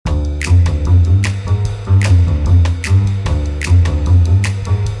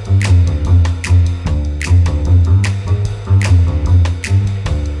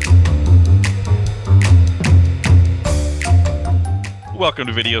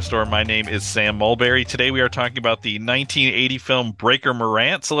welcome to Video Store. My name is Sam Mulberry. Today we are talking about the 1980 film Breaker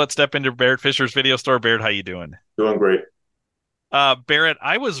Morant. So let's step into Barrett Fisher's Video Store. Barrett, how you doing? Doing great. Barrett,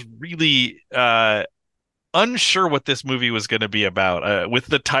 I was really unsure what this movie was going to be about. With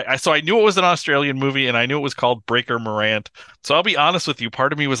the so I knew it was an Australian movie, and I knew it was called Breaker Morant. So I'll be honest with you.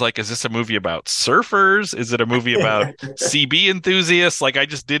 Part of me was like, "Is this a movie about surfers? Is it a movie about CB enthusiasts?" Like I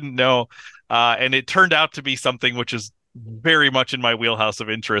just didn't know, and it turned out to be something which is very much in my wheelhouse of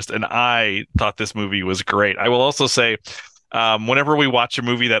interest, and I thought this movie was great. I will also say, whenever we watch a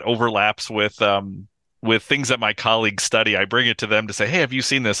movie that overlaps with things that my colleagues study, I bring it to them to say, "Hey, have you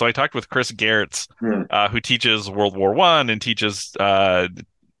seen this?" So I talked with Chris Garretts, Hmm. who teaches World War One and teaches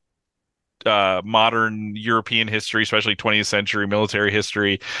modern European history, especially 20th century military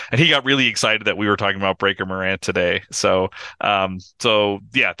history, and he got really excited that we were talking about Breaker Morant today. So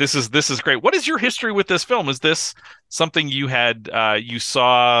yeah, this is great. What is your history with this film? Is this something you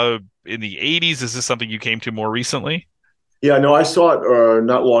saw in the 80s? Is this something you came to more recently? Yeah, no, I saw it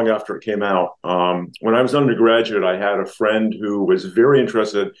not long after it came out. When I was undergraduate, I had a friend who was very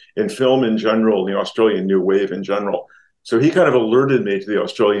interested in film in general, the Australian New Wave in general. So he kind of alerted me to the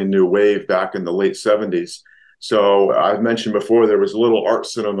Australian New Wave back in the late 70s. So I've mentioned before there was a little art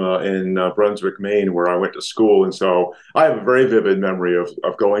cinema in Brunswick, Maine, where I went to school, and so I have a very vivid memory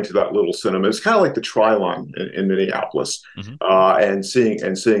of going to that little cinema. It's kind of like the Trilon in Minneapolis, Mhm. and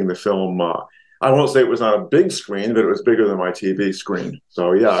seeing the film. I won't say it was on a big screen, but it was bigger than my TV screen.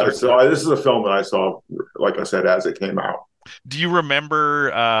 So yeah, Certainly. this is a film that I saw, like I said, as it came out. Do you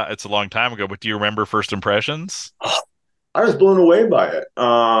remember, it's a long time ago, but do you remember first impressions? I was blown away by it,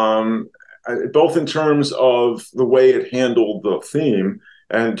 both in terms of the way it handled the theme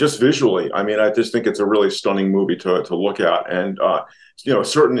and just visually. I mean, I just think it's a really stunning movie to look at, and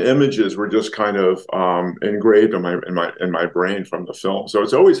certain images were just kind of engraved in my brain from the film. So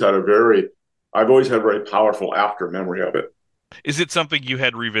I've always had a very powerful after memory of it. Is it something you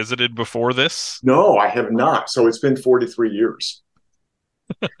had revisited before this? No, I have not. So it's been 43 years.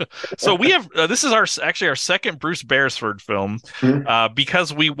 So we have this is our actually our second Bruce Beresford film, Hmm.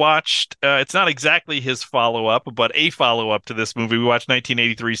 because we watched. It's not exactly his follow up, but a follow up to this movie. We watched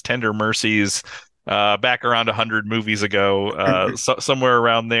 1983's Tender Mercies, back around 100 movies ago, somewhere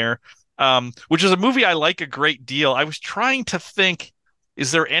around there, which is a movie I like a great deal. I was trying to think.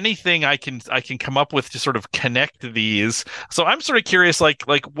 Is there anything I can come up with to sort of connect these? So I'm sort of curious, like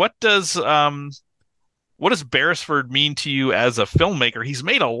what does Beresford mean to you as a filmmaker? He's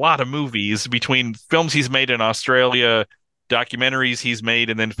made a lot of movies between films he's made in Australia, documentaries he's made,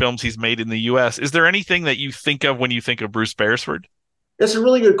 and then films he's made in the US. Is there anything that you think of when you think of Bruce Beresford? It's a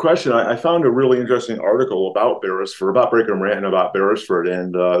really good question. I found a really interesting article about Beresford, about Breaker Morant, and about Beresford,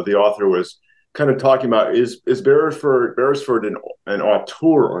 and the author was kind of talking about is Beresford an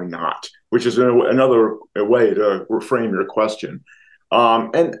auteur or not, which is another way to reframe your question.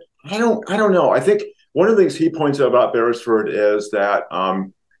 And I don't know. I think one of the things he points out about Beresford is that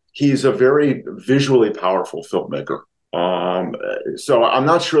he's a very visually powerful filmmaker. So I'm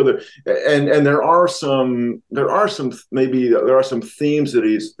not sure that, and there are some themes that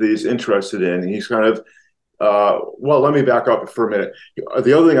he's interested in. He's kind of well, let me back up for a minute.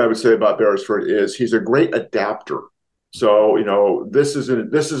 The other thing I would say about Beresford is he's a great adapter. So this is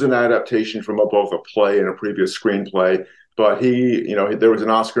an adaptation from both a play and a previous screenplay. But there was an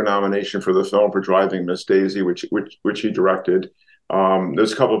Oscar nomination for the film for Driving Miss Daisy, which he directed.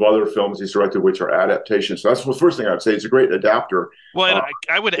 There's a couple of other films he's directed which are adaptations. So that's the first thing I would say. He's a great adapter. Well, and Uh,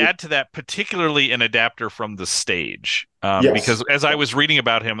 I would add to that, particularly an adapter from the stage, because yes, as I was reading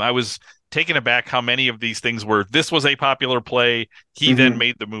about him, I was taken aback how many of these things were. This was a popular play. He then mm-hmm.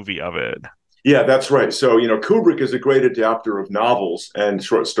 made the movie of it. Yeah, that's right. So, Kubrick is a great adapter of novels and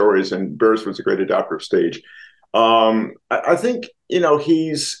short stories, and Beresford's a great adapter of stage. I think,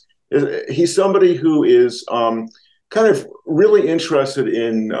 he's somebody who is kind of really interested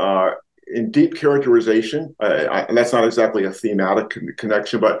in deep characterization. And that's not exactly a thematic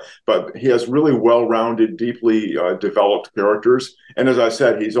connection, but he has really well-rounded, deeply developed characters. And as I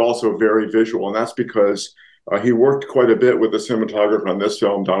said, he's also very visual, and that's because he worked quite a bit with the cinematographer on this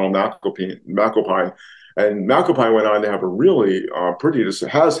film, Donald McAlpine. And McAlpine went on to have a really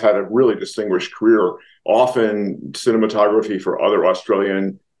has had a really distinguished career, often cinematography for other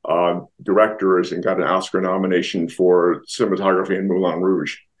Australian directors, and got an Oscar nomination for cinematography in Moulin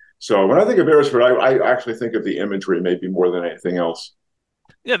Rouge. So when I think of Beresford, I actually think of the imagery maybe more than anything else.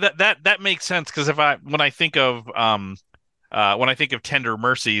 Yeah, that makes sense because if I when I think of Tender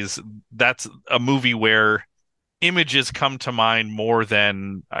Mercies, that's a movie where images come to mind more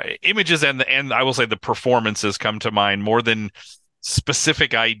than images, and I will say the performances come to mind more than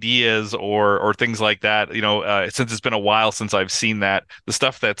specific ideas or things like that. Since it's been a while since I've seen that, the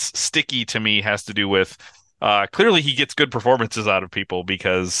stuff that's sticky to me has to do with clearly he gets good performances out of people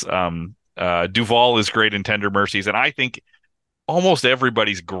because Duvall is great in Tender Mercies, and I think almost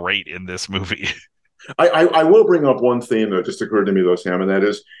everybody's great in this movie. I will bring up one theme that just occurred to me though, Sam, and that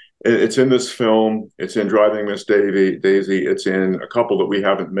is it's in this film, it's in Driving Miss Daisy, it's in a couple that we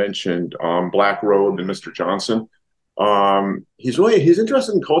haven't mentioned, Black Robe and Mr. Johnson. He's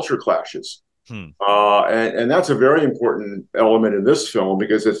interested in culture clashes. Hmm. And that's a very important element in this film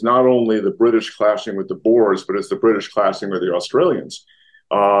because it's not only the British clashing with the Boers, but it's the British clashing with the Australians.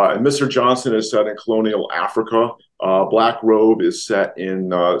 And Mr. Johnson is set in colonial Africa. Black Robe is set in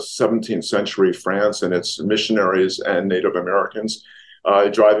 17th century France, and it's missionaries and Native Americans.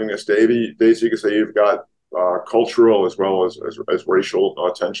 Driving Miss Daisy, you can say you've got cultural as well as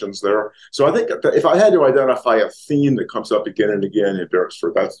racial tensions there. So I think if I had to identify a theme that comes up again and again in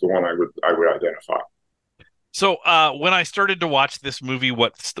Beresford, that's the one I would identify. So when I started to watch this movie,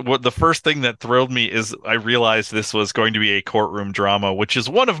 what the first thing that thrilled me is I realized this was going to be a courtroom drama, which is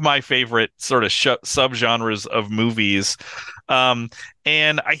one of my favorite sort of subgenres of movies. Um,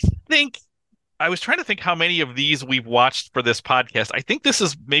 and I think I was trying to think how many of these we've watched for this podcast. I think this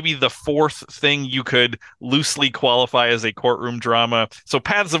is maybe the fourth thing you could loosely qualify as a courtroom drama. So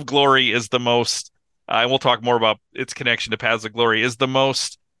Paths of Glory is the most, and we'll talk more about its connection to Paths of Glory, is the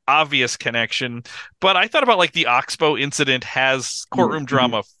most obvious connection. But I thought about like the Oxbow incident has courtroom Mm-hmm.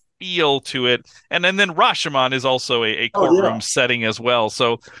 drama feel to it. And then Rashomon is also a Oh yeah. courtroom setting as well.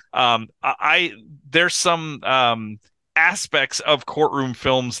 So I there's some aspects of courtroom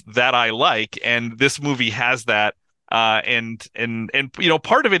films that I like, and this movie has that. And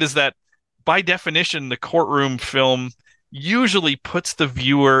part of it is that by definition, the courtroom film usually puts the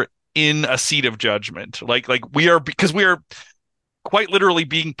viewer in a seat of judgment. Like because we are quite literally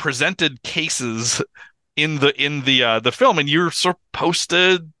being presented cases in the film, and you're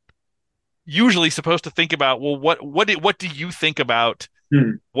usually supposed to think about, well, what do you think about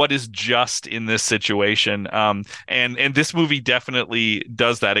Hmm. what is just in this situation. And this movie definitely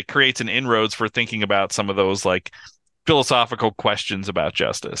does that. It creates an inroads for thinking about some of those like philosophical questions about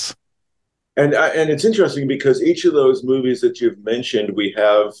justice. And it's interesting because each of those movies that you've mentioned, we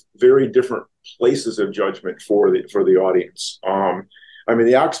have very different places of judgment for the audience. I mean,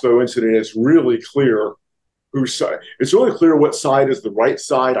 the Oxbow incident is really clear whose side. It's really clear what side is the right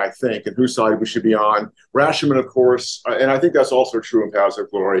side, I think, and whose side we should be on. Rashomon, of course, and I think that's also true in Paths of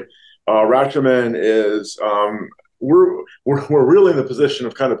Glory. Rashomon is we're really in the position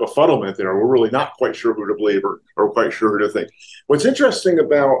of kind of befuddlement there. We're really not quite sure who to believe or quite sure who to think. What's interesting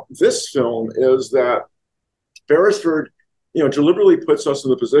about this film is that Beresford, deliberately puts us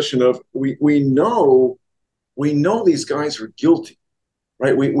in the position of we know these guys are guilty,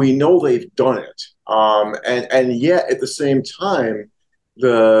 right? We know they've done it, and yet at the same time,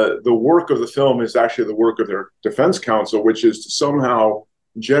 the work of the film is actually the work of their defense counsel, which is to somehow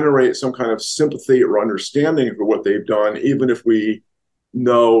generate some kind of sympathy or understanding for what they've done, even if we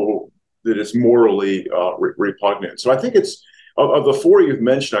know that it's morally repugnant. So I think it's of the four you've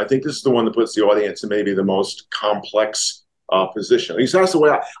mentioned, I think this is the one that puts the audience in maybe the most complex position. At least that's the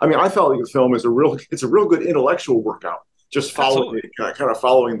way I mean, I felt like the film is it's a real good intellectual workout just following Absolutely. it, kind of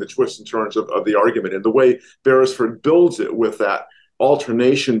following the twists and turns of the argument and the way Beresford builds it with that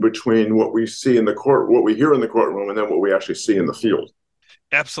alternation between what we see in the court, what we hear in the courtroom, and then what we actually see in the field.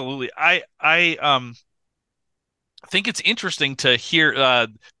 Absolutely. I think it's interesting to hear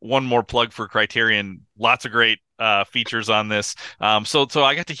one more plug for Criterion. Lots of great features on this. So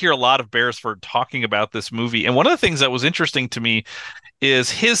I got to hear a lot of Beresford talking about this movie. And one of the things that was interesting to me is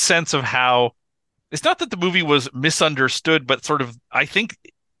his sense of how it's not that the movie was misunderstood, but sort of I think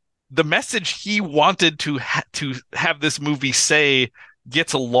the message he wanted to have this movie say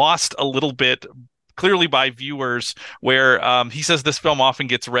gets lost a little bit clearly by viewers where he says this film often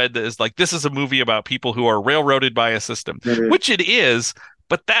gets read as like this is a movie about people who are railroaded by a system, Mm-hmm. which it is.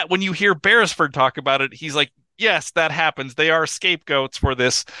 But that when you hear Beresford talk about it, he's like, yes, that happens. They are scapegoats for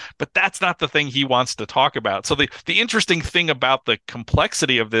this, but that's not the thing he wants to talk about. So the interesting thing about the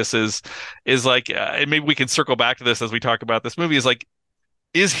complexity of this is like, and maybe we can circle back to this as we talk about this movie, is like,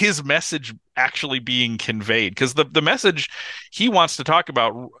 is his message actually being conveyed? Because the message he wants to talk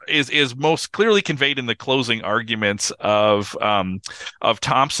about is most clearly conveyed in the closing arguments of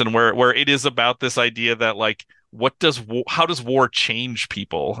Thompson, where it is about this idea that like how does war change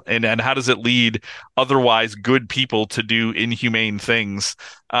people, and how does it lead otherwise good people to do inhumane things?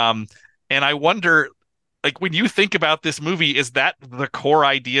 Um, and I wonder. like when you think about this movie, is that the core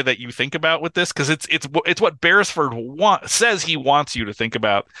idea that you think about with this? Because it's what Beresford says he wants you to think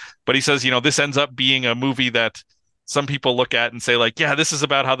about, but he says, this ends up being a movie that some people look at and say, like, yeah, this is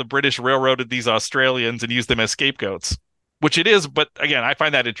about how the British railroaded these Australians and used them as scapegoats, which it is. But again, I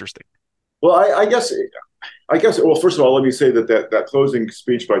find that interesting. Well, I guess. Well, first of all, let me say that closing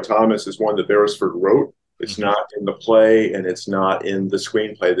speech by Thomas is one that Beresford wrote. It's Hmm. not in the play, and it's not in the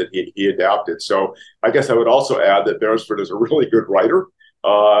screenplay that he adapted. So I guess I would also add that Beresford is a really good writer.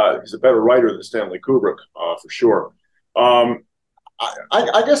 He's a better writer than Stanley Kubrick, for sure. Um,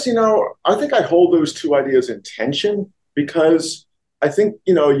 I guess I think I hold those two ideas in tension because I think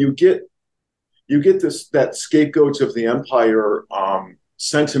you get this that scapegoats of the empire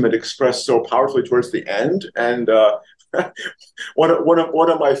sentiment expressed so powerfully towards the end, and one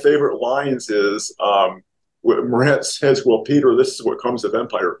of my favorite lines is Morant says, "Well, Peter, this is what comes of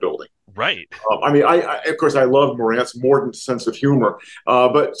empire building." Right. I mean, of course I love Morant's mordant sense of humor,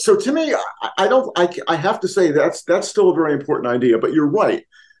 but so to me, I don't. I have to say that's still a very important idea. But you're right.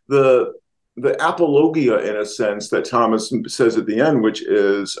 The the apologia, in a sense, that Thomas says at the end, which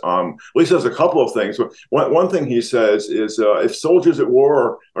is, well, he says a couple of things. One thing he says is, if soldiers at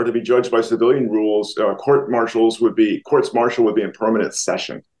war are to be judged by civilian rules, courts martial would be in permanent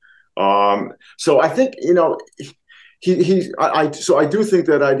session. So I think so I do think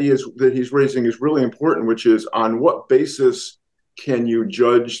that idea that he's raising is really important, which is on what basis can you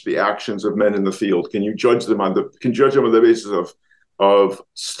judge the actions of men in the field? Can you judge them on the basis of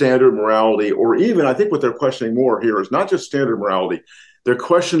standard morality, or even I think what they're questioning more here is not just standard morality, they're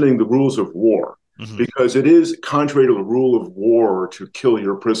questioning the rules of war Hmm. because it is contrary to the rule of war to kill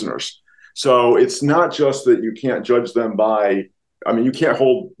your prisoners. So it's not just that you can't judge them by, I mean, you can't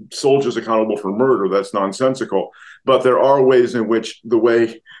hold soldiers accountable for murder. That's nonsensical. But there are ways in which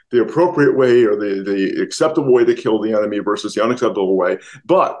the appropriate way or the acceptable way to kill the enemy versus the unacceptable way.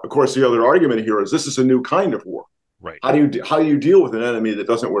 But of course, the other argument here is this is a new kind of war. Right. How do you deal with an enemy that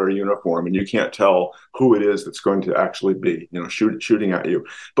doesn't wear a uniform and you can't tell who it is that's going to actually be shooting at you?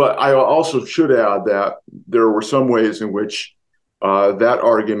 But I also should add that there were some ways in which that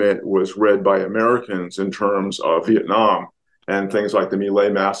argument was read by Americans in terms of Vietnam and things like the My Lai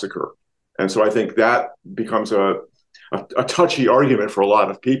massacre. And so I think that becomes a touchy argument for a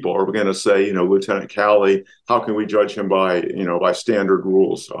lot of people. Are we going to say, Lieutenant Calley, how can we judge him by standard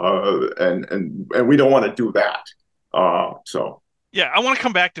rules? And we don't want to do that. So Yeah, I want to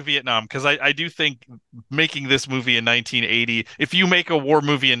come back to Vietnam because I do think making this movie in 1980, if you make a war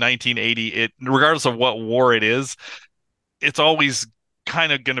movie in 1980, regardless of what war it is, it's always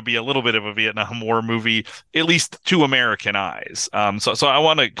kind of going to be a little bit of a Vietnam War movie, at least to American eyes. So I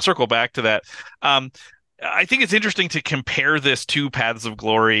want to circle back to that. Um, I think it's interesting to compare this to Paths of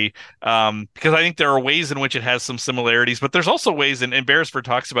Glory, because I think there are ways in which it has some similarities, but there's also ways, and Beresford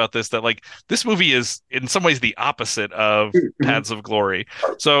talks about this, that like this movie is in some ways the opposite of Paths of Glory.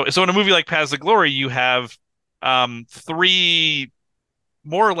 So in a movie like Paths of Glory, you have three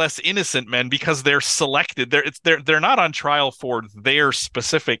more or less innocent men because they're selected. They're not on trial for their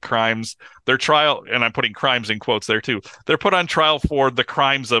specific crimes. Their trial, and I'm putting crimes in quotes there too. They're put on trial for the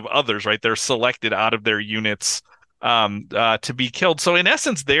crimes of others, right? They're selected out of their units to be killed. So in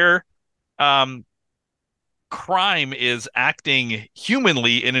essence, their um, crime is acting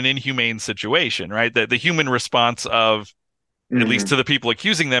humanly in an inhumane situation, right? The human response of, at least mm-hmm. to the people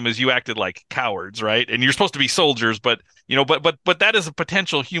accusing them, is you acted like cowards, right? And you're supposed to be soldiers, but that is a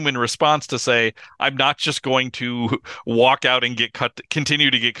potential human response to say, I'm not just going to walk out and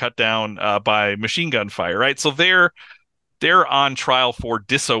continue to get cut down by machine gun fire, right? So they're on trial for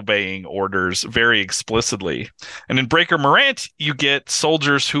disobeying orders very explicitly. And in Breaker Morant, you get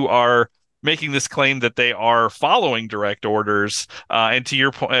soldiers who are making this claim that they are following direct orders, and to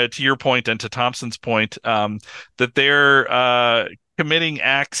your point, and to Thompson's point, that they're committing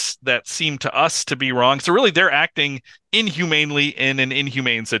acts that seem to us to be wrong. So really, they're acting inhumanely in an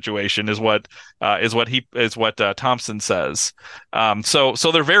inhumane situation, is what Thompson says.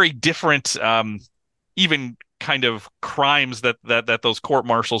 So they're very different. Even kind of crimes that those court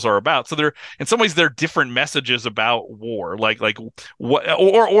martials are about. So they're, in some ways, they're different messages about war, like what,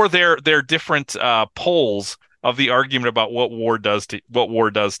 or they're different poles of the argument about what war does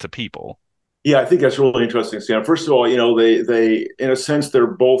to people. Yeah, I think that's really interesting, Sam. First of all, they in a sense they're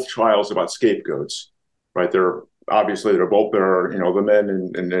both trials about scapegoats, right? They're both there. The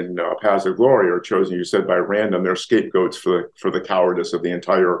men in Paths of Glory are chosen, you said, by random. They're scapegoats for the cowardice of the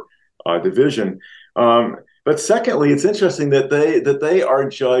entire division. But secondly, it's interesting that they are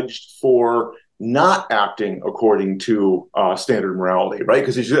judged for not acting according to standard morality, right?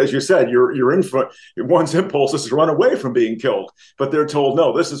 Because as you said, you're in front. One's impulse is to run away from being killed, but they're told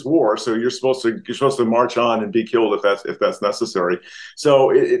no, this is war, so you're supposed to march on and be killed if that's necessary.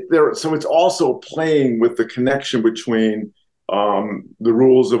 So so it's also playing with the connection between the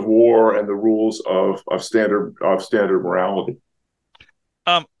rules of war and the rules of standard morality.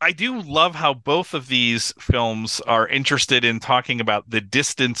 I do love how both of these films are interested in talking about the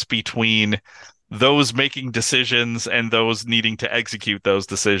distance between those making decisions and those needing to execute those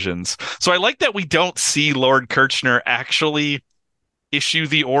decisions. So I like that we don't see Lord Kirchner actually issue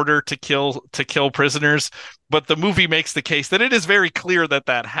the order to kill prisoners, but the movie makes the case that it is very clear that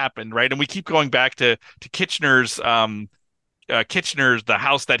that happened, right? And we keep going back to Kitchener's the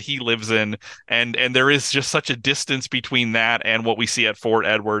house that he lives in, and there is just such a distance between that and what we see at Fort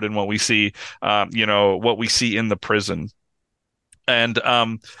Edward and what we see, what we see in the prison, and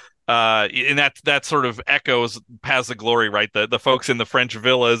that sort of echoes Paths of Glory, right? The folks in the French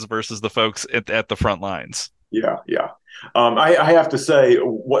villas versus the folks at the front lines. Yeah, yeah. I have to say,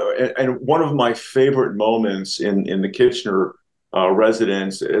 and one of my favorite moments in the Kitchener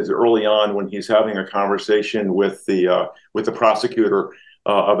residence is early on when he's having a conversation with the prosecutor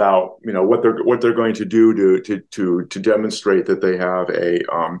about what they're going to do to demonstrate that they have a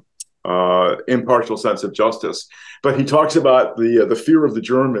impartial sense of justice. But he talks about the fear of the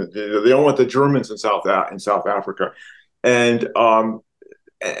Germans. They don't want the Germans in South Africa, and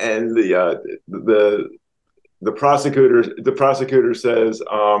the prosecutor says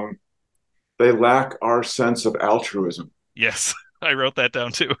they lack our sense of altruism. Yes, I wrote that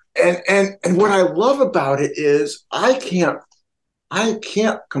down too. And what I love about it is I'm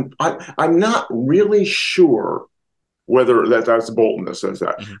not really sure whether that's Bolton that says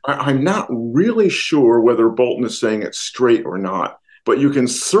that. Mm-hmm. I'm not really sure whether Bolton is saying it straight or not, but you can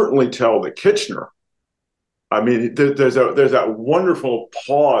certainly tell that Kitchener. I mean, there's that wonderful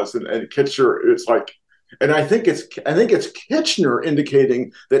pause, and Kitchener. It's like, and I think it's Kitchener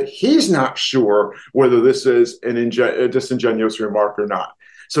indicating that he's not sure whether this is a disingenuous remark or not.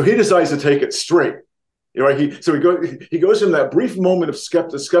 So he decides to take it straight. Right? He goes from that brief moment of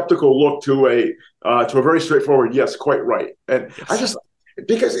skeptical look to a very straightforward yes, quite right. And I Yes. just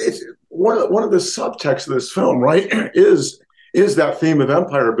because it's one of the subtexts of this film, right, is that theme of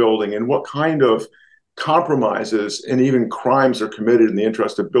empire building and what kind of compromises and even crimes are committed in the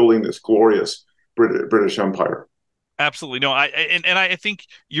interest of building this glorious British Empire. Absolutely. No, I think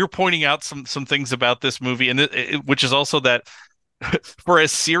you're pointing out some things about this movie, and which is also that for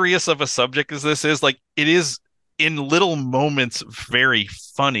as serious of a subject as this is, like it is in little moments very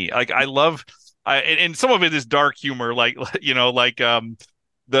funny. Like I love, and some of it is dark humor, like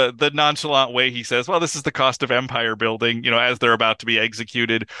the nonchalant way he says, "Well, this is the cost of empire building," as they're about to be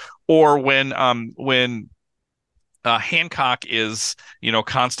executed, or when Hancock is,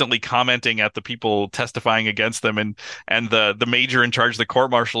 constantly commenting at the people testifying against them, and the major in charge, the court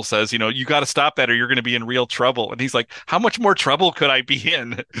marshal, says, you got to stop that, or you're going to be in real trouble. And he's like, how much more trouble could I be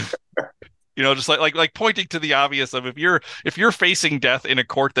in? Just like pointing to the obvious of if you're facing death in a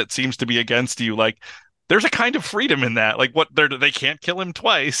court that seems to be against you, like there's a kind of freedom in that. Like they can't kill him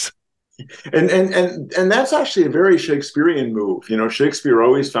twice. And that's actually a very Shakespearean move. Shakespeare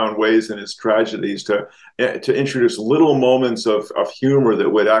always found ways in his tragedies to introduce little moments of humor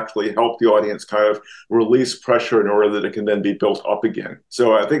that would actually help the audience kind of release pressure in order that it can then be built up again.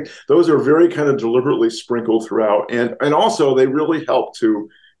 So I think those are very kind of deliberately sprinkled throughout, and also they really help to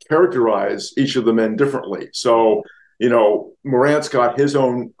characterize each of the men differently. So Morant's got his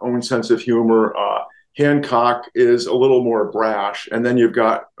own sense of humor. Hancock is a little more brash, and then you've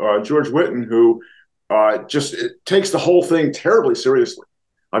got George Whitten, who just takes the whole thing terribly seriously.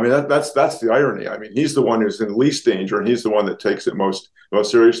 I mean, that's the irony. I mean, he's the one who's in least danger, and he's the one that takes it most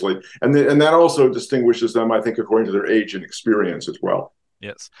seriously, and that also distinguishes them, I think, according to their age and experience as well.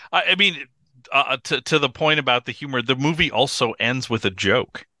 Yes, I mean, to the point about the humor, the movie also ends with a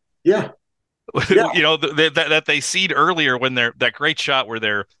joke. Yeah, yeah, That they seed earlier when they're that great shot where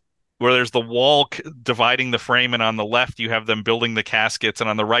there's the wall dividing the frame, and on the left you have them building the caskets, and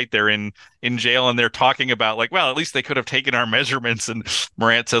on the right they're in jail, and they're talking about like, well, at least they could have taken our measurements. And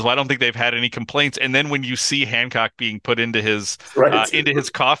Morant says, well, I don't think they've had any complaints. And then when you see Hancock being put right. into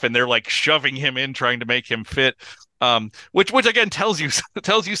his coffin, they're like shoving him in, trying to make him fit. Which again tells you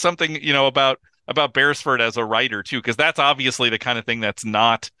tells you something, about Beresford as a writer too, because that's obviously the kind of thing that's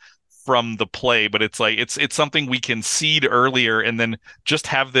not from the play, but it's like it's something we can seed earlier, and then just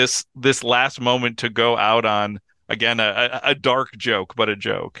have this last moment to go out on, again, a dark joke, but a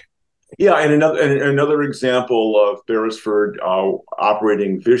joke. Yeah, and another example of Beresford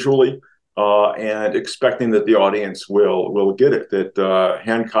operating visually. and expecting that the audience will get it. That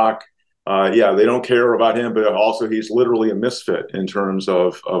Hancock, yeah, they don't care about him, but also he's literally a misfit in terms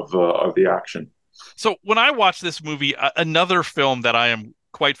of the action. So when I watch this movie, another film that I am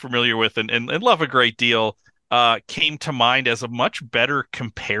quite familiar with and love a great deal came to mind as a much better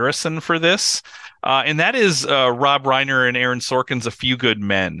comparison for this. And that is Rob Reiner and Aaron Sorkin's A Few Good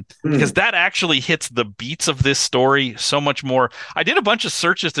Men, because Hmm. that actually hits the beats of this story so much more. I did a bunch of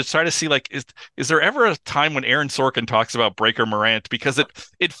searches to try to see like is there ever a time when Aaron Sorkin talks about Breaker Morant, because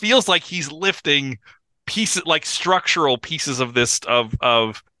it feels like he's lifting pieces like structural pieces of this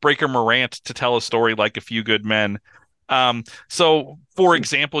of Breaker Morant to tell a story like A Few Good Men. So, for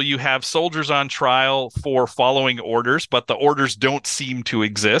example, you have soldiers on trial for following orders, but the orders don't seem to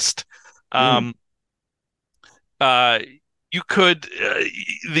exist. Hmm. Um, uh, you could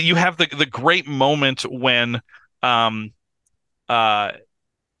you have the great moment when um, uh,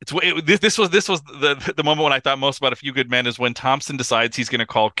 this was the moment when I thought most about A Few Good Men is when Thompson decides he's going to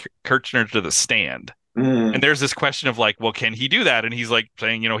call Kirchner to the stand. And Hmm. there's this question of like, well, can he do that? And he's like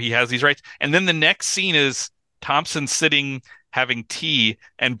saying, he has these rights. And then the next scene is Thompson sitting having tea,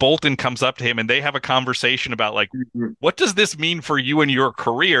 and Bolton comes up to him, and they have a conversation about like, Hmm. what does this mean for you and your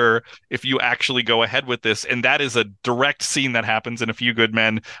career if you actually go ahead with this? And that is a direct scene that happens in A Few Good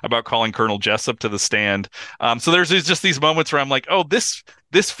Men about calling Colonel Jessup to the stand. So there's just these moments where I'm like, oh, this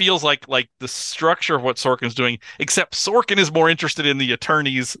feels like the structure of what Sorkin's doing, except Sorkin is more interested in the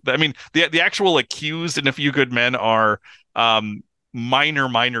attorneys. I mean, the actual accused in A Few Good Men are um,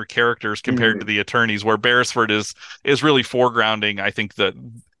 minor characters compared to Hmm. the attorneys, where Beresford is really foregrounding, I think,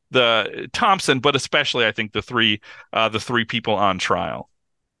 the Thompson, but especially I think the three people on trial.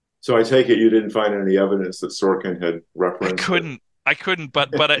 So I take it you didn't find any evidence that Sorkin had I referenced it. couldn't I couldn't, but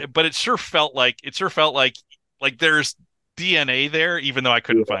it sure felt like there's DNA there, even though I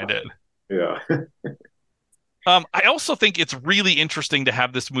couldn't Yeah, find it. yeah. I also think it's really interesting to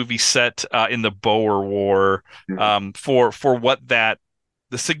have this movie set in the Boer War, Hmm. for what that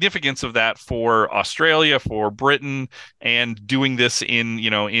the significance of that for Australia, for Britain, and doing this in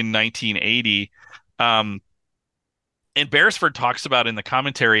 1980. Um, and Beresford talks about in the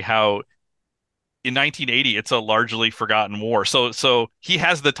commentary how in 1980 it's a largely forgotten war. So he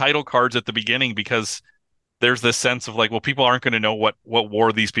has the title cards at the beginning because there's this sense of like, well, people aren't going to know what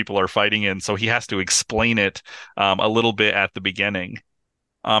war these people are fighting in, so he has to explain it a little bit at the beginning.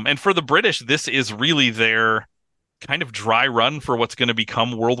 And for the British, this is really their kind of dry run for what's going to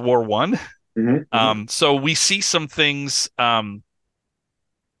become World War One. Hmm. Hmm. So we see some things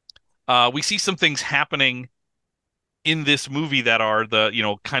happening in this movie that are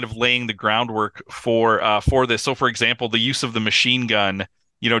the kind of laying the groundwork for this. So, for example, the use of the machine gun,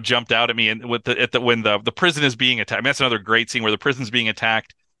 jumped out at me, and with the when the prison is being attacked. I mean, that's another great scene where the prison's being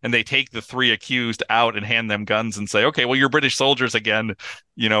attacked, and they take the three accused out and hand them guns and say, "Okay, well, you're British soldiers again,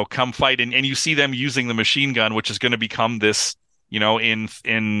 come fight." And you see them using the machine gun, which is going to become this, in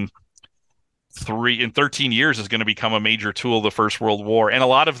 13 years is going to become a major tool of the First World War. And a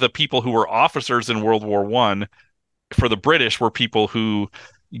lot of the people who were officers in World War One for the British were people who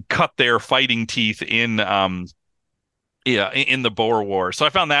cut their fighting teeth in the Boer War. So I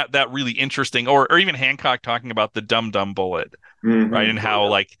found that really interesting. Or even Hancock talking about the dum dum bullet, right? Hmm. And how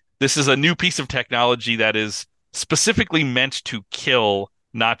like this is a new piece of technology that is specifically meant to kill,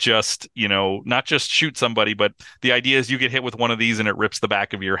 not just shoot somebody, but the idea is you get hit with one of these and it rips the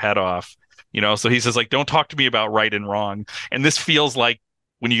back of your head off. So he says like, don't talk to me about right and wrong. And this feels like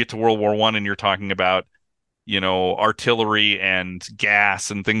when you get to World War One and you're talking about artillery and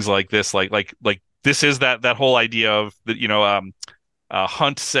gas and things like this, like this is that whole idea of that,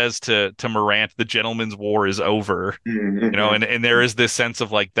 Hunt says to Morant, the gentleman's war is over, Hmm. and there is this sense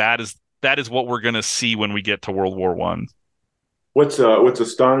of like that is what we're gonna see when we get to World War One. What's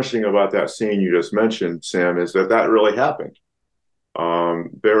astonishing about that scene you just mentioned, Sam, is that that really happened.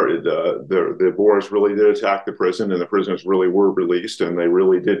 The Boers really did attack the prison, and the prisoners really were released, and they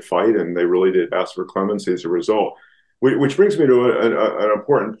really did fight, and they really did ask for clemency as a result. Which brings me to an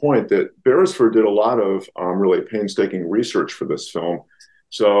important point that Beresford did a lot of really painstaking research for this film.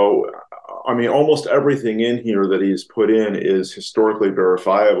 So, I mean, almost everything in here that he's put in is historically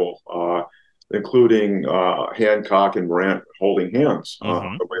verifiable, including Hancock and Morant holding hands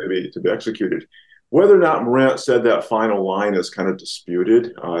Hmm. the way to be executed. Whether or not Morant said that final line is kind of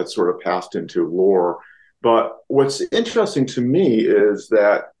disputed. It's sort of passed into lore. But what's interesting to me is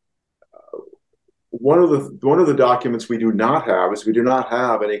that one of the documents we do not have is we do not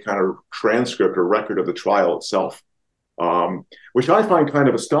have any kind of transcript or record of the trial itself, which I find kind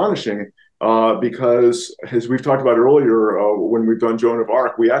of astonishing because as we've talked about earlier, when we've done Joan of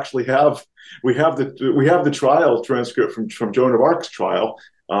Arc, we have the trial transcript from Joan of Arc's trial,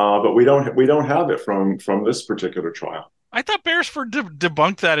 but we don't have it from this particular trial. I thought Beresford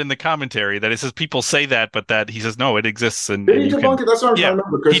debunked that in the commentary, that it says people say that, but that he says no, it exists, Did and he you can. debunk it? That's what I'm trying Yeah, to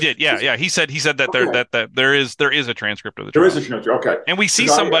remember he because did. Yeah, yeah. He said that okay, there is a transcript of the there is trial, a transcript. Okay, and we see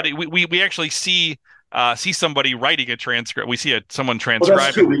because I somebody. We actually see somebody writing a transcript. We see someone well, that's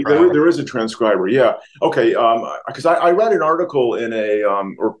transcribing the true. There, trial. there is a transcriber. Yeah. Okay. Because I read an article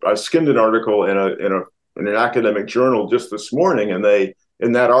or I skimmed an article in an academic journal just this morning, and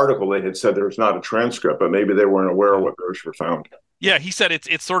in that article they had said there's not a transcript, but maybe they weren't aware of Yeah. what Beresford found. Yeah, he said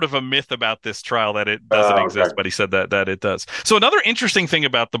it's sort of a myth about this trial that it doesn't Okay. exist, but he said that it does. So another interesting thing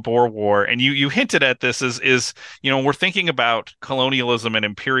about the Boer War, and you hinted at this, is we're thinking about colonialism and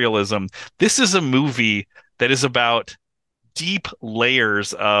imperialism. This is a movie that is about deep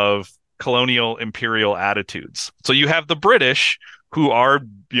layers of colonial imperial attitudes. So you have the British, who are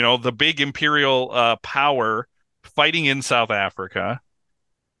the big imperial power fighting in South Africa.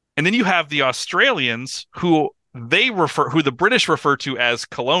 And then you have the Australians, who the British refer to as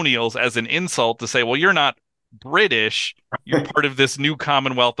colonials, as an insult to say, well, you're not British, you're part of this new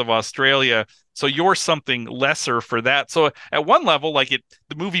Commonwealth of Australia, so you're something lesser for that. So at one level, the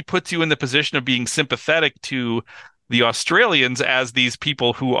movie puts you in the position of being sympathetic to the Australians as these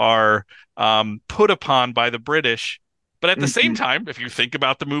people who are put upon by the British. But at the same Mhm. time, if you think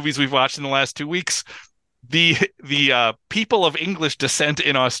about the movies we've watched in the last 2 weeks, the people of English descent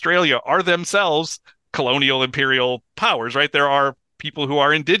in Australia are themselves colonial imperial powers, right? There are people who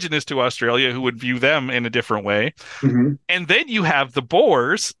are indigenous to Australia who would view them in a different way. Mhm. And then you have the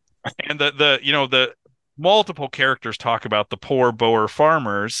Boers, and the multiple characters talk about the poor Boer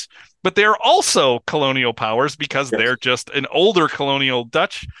farmers, but they're also colonial powers because Yes. they're just an older colonial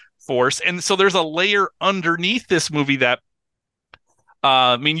Dutch force. And so there's a layer underneath this movie that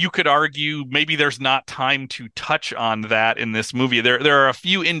I mean, you could argue maybe there's not time to touch on that in this movie. There are a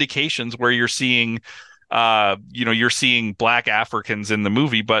few indications where you're seeing black Africans in the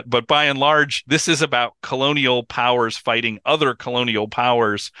movie, but by and large, this is about colonial powers fighting other colonial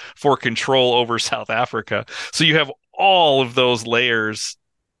powers for control over South Africa. So you have all of those layers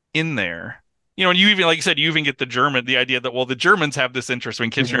in there. And you even, like you said, you even get the idea that, well, the Germans have this interest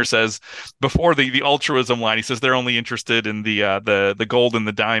when Mhm. Kitchener says before the altruism line, he says they're only interested in the gold and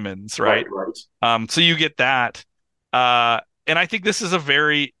the diamonds, Right. right? Right. So you get that. And I think it's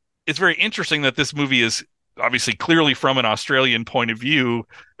very interesting that this movie is obviously clearly from an Australian point of view,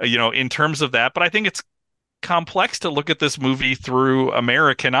 in terms of that. But I think it's complex to look at this movie through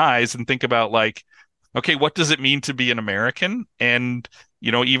American eyes and think about, like, okay, what does it mean to be an American? And,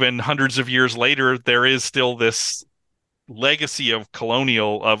 even hundreds of years later, there is still this legacy of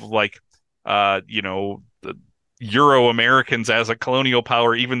colonial, of like, the Euro Americans as a colonial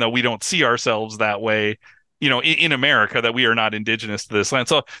power, even though we don't see ourselves that way, in America, that we are not indigenous to this land.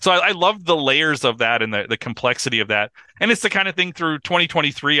 So I love the layers of that and the complexity of that. And it's the kind of thing through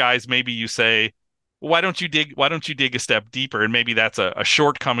 2023 eyes, maybe you say, why don't you dig a step deeper? And maybe that's a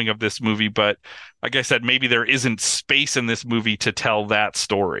shortcoming of this movie, but like I said, maybe there isn't space in this movie to tell that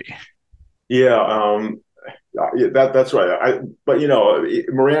story. Yeah. Yeah, that's right. But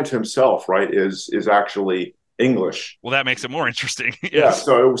Morant himself, right, is actually English. Well, that makes it more interesting. Yeah. Yes.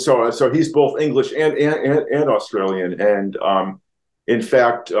 So he's both English and Australian. And in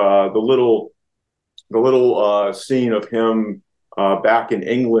fact, the little scene of him back in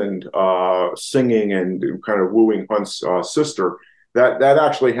England singing and kind of wooing Hunt's sister. That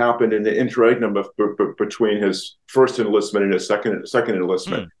actually happened in the interregnum between his first enlistment and his second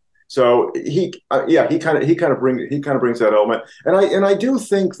enlistment. Hmm. So he kind of brings that element, and I do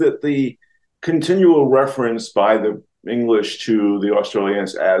think that the continual reference by the English to the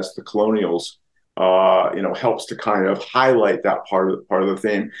Australians as the colonials, helps to kind of highlight that part of the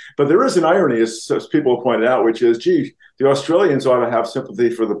theme. But there is an irony, as people have pointed out, which is, gee, the Australians ought to have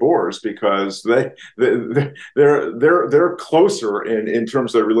sympathy for the Boers because they're closer in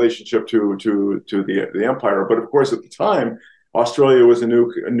terms of their relationship to the empire. But of course, at the time, Australia was a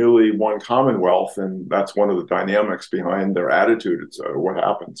newly won Commonwealth, and that's one of the dynamics behind their attitude. It's what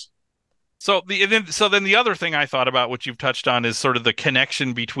happens. So then the other thing I thought about, which you've touched on, is sort of the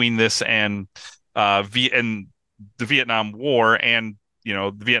connection between this and and the Vietnam War and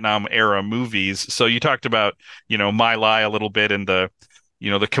the Vietnam era movies. So you talked about My Lai a little bit, and the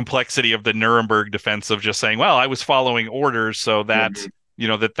complexity of the Nuremberg defense of just saying, well, I was following orders, so that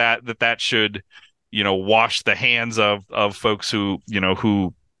Mm-hmm. that should wash the hands of folks who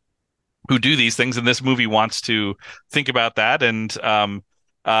do these things. And this movie wants to think about that, and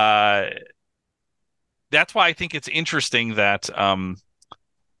that's why I think it's interesting that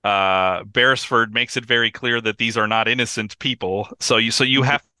Beresford makes it very clear that these are not innocent people. So you Mhm.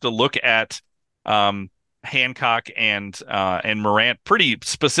 have to look at um, Hancock and Morant pretty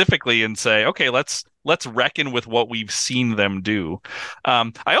specifically and say, okay, let's reckon with what we've seen them do.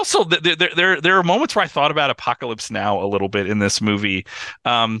 I also there are moments where I thought about Apocalypse Now a little bit in this movie.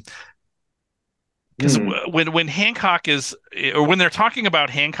 Um, because Hmm. when Hancock is or when they're talking about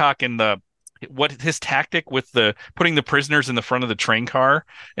Hancock and the what his tactic with the putting the prisoners in the front of the train car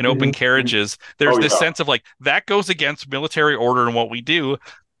and open Hmm. carriages, there's Oh this yeah. sense of like that goes against military order and what we do,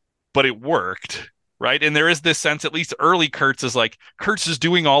 but it worked. Right. And there is this sense, at least early Kurtz is like, Kurtz is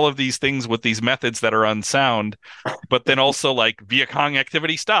doing all of these things with these methods that are unsound, but then also like Viet Cong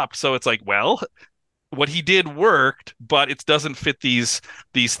activity stopped. So it's like, well, what he did worked, but it doesn't fit these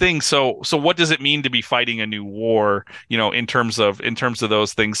things. So what does it mean to be fighting a new war, in terms of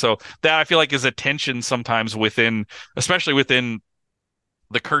those things? So that I feel like is a tension sometimes within, especially within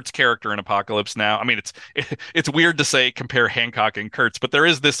the Kurtz character in Apocalypse Now. I mean, it's weird to say compare Hancock and Kurtz, but there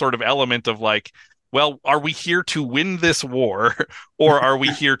is this sort of element of like, well, are we here to win this war, or are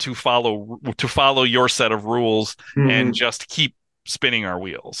we here to follow your set of rules and Hmm. just keep spinning our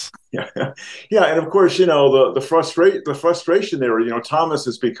wheels? Yeah, yeah, and of course, the frustration there. Thomas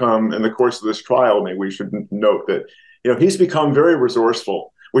has become in the course of this trial. Maybe we should note that he's become very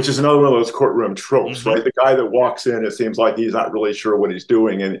resourceful, which is another one of those courtroom tropes, Hmm. right? The guy that walks in, it seems like he's not really sure what he's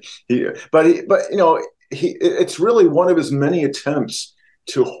doing, and but it's really one of his many attempts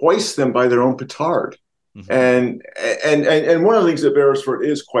to hoist them by their own petard. Hmm. And one of the things that Beresford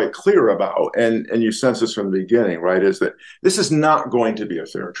is quite clear about, and you sense this from the beginning, right, is that this is not going to be a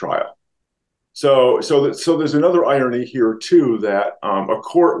fair trial. So there's another irony here too, that a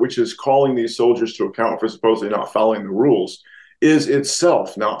court which is calling these soldiers to account for supposedly not following the rules is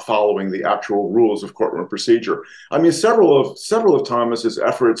itself not following the actual rules of courtroom procedure. I mean, several of Thomas's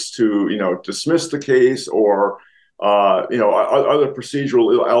efforts to dismiss the case or other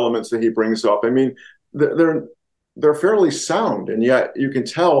procedural elements that he brings up. I mean, they're fairly sound, and yet you can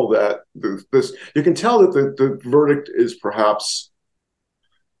tell that the verdict is perhaps,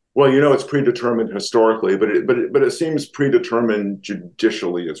 well, it's predetermined historically, but it seems predetermined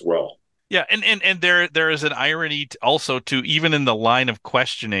judicially as well. Yeah, and there is an irony also to even in the line of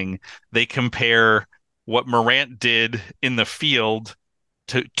questioning, they compare what Morant did in the field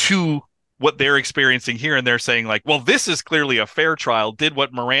to what they're experiencing here, and they're saying like, well, this is clearly a fair trial. Did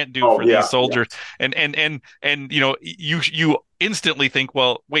what Morant do Oh for these yeah, yeah, soldiers? And you instantly think,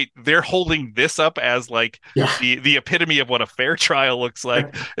 well, wait, they're holding this up as like yeah. the epitome of what a fair trial looks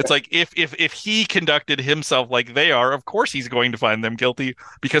like. It's like if he conducted himself like they are, of course he's going to find them guilty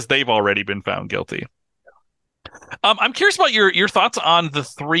because they've already been found guilty. I'm curious about your thoughts on the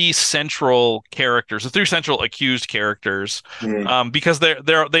three central characters, the three central accused characters, Mm. because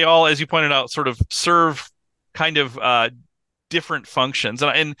they all, as you pointed out, sort of serve kind of different functions,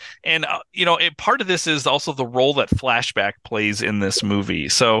 part of this is also the role that flashback plays in this movie.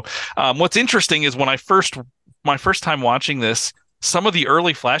 So, what's interesting is when my first time watching this, some of the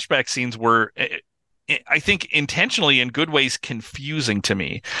early flashback scenes were. I think intentionally in good ways confusing to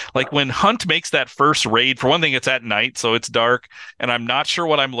me. Like when Hunt makes that first raid, for one thing, it's at night, so it's dark, and I'm not sure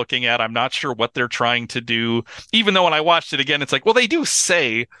what I'm looking at. I'm not sure what they're trying to do. Even though when I watched it again, it's like, well, they do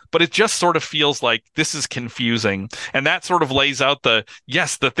say, but it just sort of feels like this is confusing. And that sort of lays out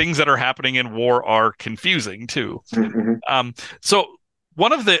yes, the things that are happening in war are confusing too. Mm-hmm. So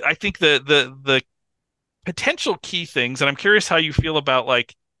one of I think the potential key things, and I'm curious how you feel about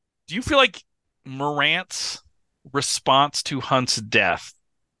like, do you feel like Morant's response to Hunt's death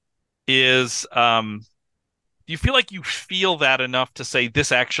is do you feel like you feel that enough to say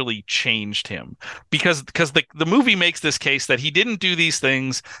this actually changed him? Because the movie makes this case that he didn't do these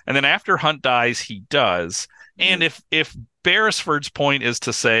things, and then after Hunt dies, he does. And Mm-hmm. if Beresford's point is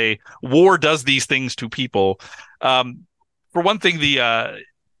to say war does these things to people, um, for one thing, the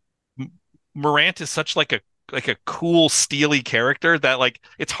Morant is such like a cool steely character that like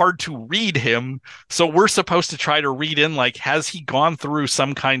it's hard to read him. So we're supposed to try to read in like has he gone through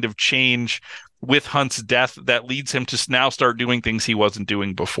some kind of change with Hunt's death that leads him to now start doing things he wasn't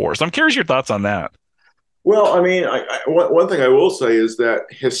doing before. So I'm curious your thoughts on that. Well, I mean, one thing I will say is that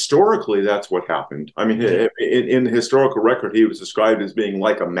historically, that's what happened. I mean, Mhm. in the historical record, he was described as being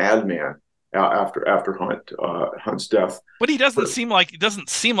like a madman after Hunt's death. But he But doesn't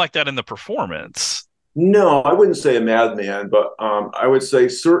seem like that in the performance. no, I wouldn't say a madman, but I would say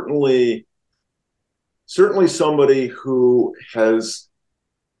certainly somebody who has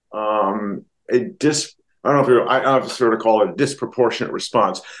a dis I don't know if it's sort of call it a disproportionate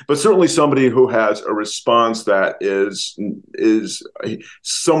response, but certainly somebody who has a response that is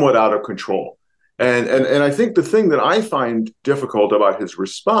somewhat out of control. And I think the thing that I find difficult about his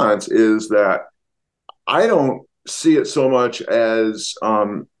response is that I don't see it so much as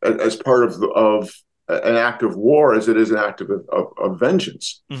part of an act of war as it is an act of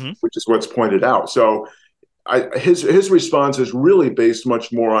vengeance, Hmm. which is what's pointed out. So his response is really based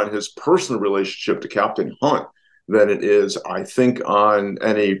much more on his personal relationship to Captain Hunt than it is, I think, on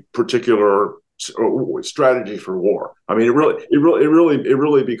any particular strategy for war. I mean, it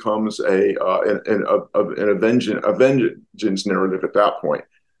really becomes a vengeance narrative at that point.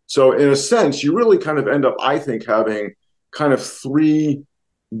 So, in a sense, you really kind of end up, I think, having kind of three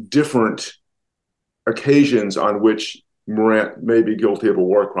different occasions on which Morant may be guilty of a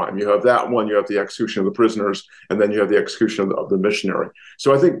war crime. You have that one, you have the execution of the prisoners, and then you have the execution of the missionary.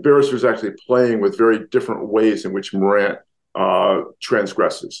 So I think Beresford is actually playing with very different ways in which Morant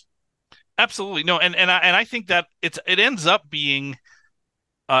transgresses. Absolutely. No, and I think that it ends up being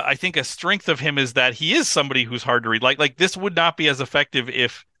I think a strength of him is that he is somebody who's hard to read. Like this would not be as effective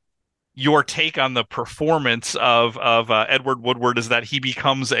if your take on the performance of Edward Woodward is that he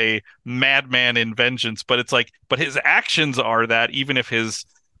becomes a madman in vengeance, but it's like, but his actions are that, even if his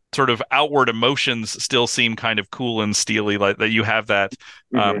sort of outward emotions still seem kind of cool and steely, like that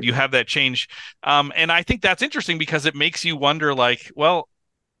Mm-hmm. you have that change. And I think that's interesting because it makes you wonder, like, well,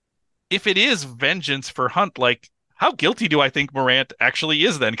 if it is vengeance for Hunt, like, how guilty do I think Morant actually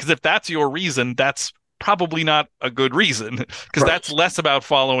is then? Because if that's your reason, that's probably not a good reason, because Right. that's less about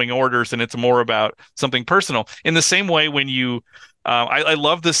following orders and it's more about something personal. In the same way, when I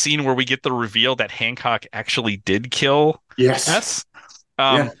love the scene where we get the reveal that Hancock actually did kill Yes. S.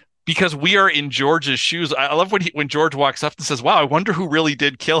 Yeah. Um, because we are in George's shoes. I love when George walks up and says, "Wow, I wonder who really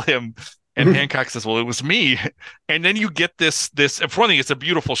did kill him." And Hancock says, "Well, it was me." And then you get this. For one thing, it's a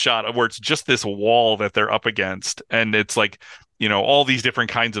beautiful shot of where it's just this wall that they're up against, and it's like, all these different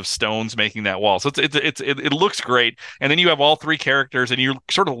kinds of stones making that wall. So it looks great. And then you have all three characters, and you're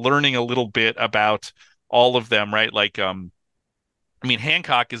sort of learning a little bit about all of them, right? Like, I mean,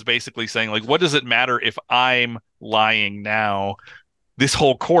 Hancock is basically saying, like, what does it matter if I'm lying now? This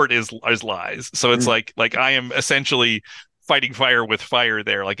whole court is lies. So it's like I am essentially fighting fire with fire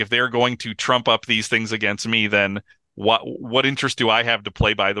there. Like, if they're going to trump up these things against me, then what interest do I have to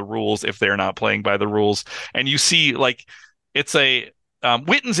play by the rules if they're not playing by the rules? And you see, like, it's a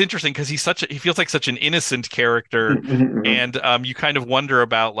Witten's interesting because he feels like such an innocent character, and you kind of wonder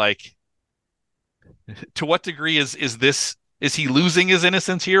about, like, to what degree is he losing his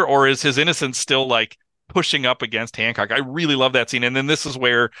innocence here, or is his innocence still, like, pushing up against Hancock? I really love that scene. And then this is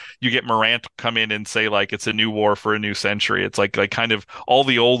where you get Morant come in and say, like, it's a new war for a new century. It's like kind of all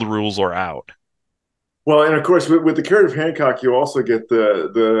the old rules are out. Well, and of course, with the character of Hancock, you also get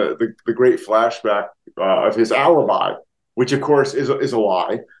the great flashback of his alibi, which of course is a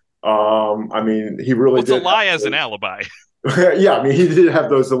lie. I mean, he Well, really it's a did lie as an have alibi. yeah, I mean, he did have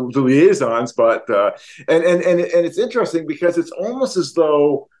those the liaisons, but and it's interesting because it's almost as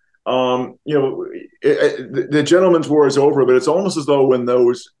though the gentleman's war is over, but it's almost as though when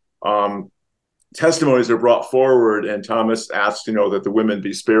those testimonies are brought forward, and Thomas asks, that the women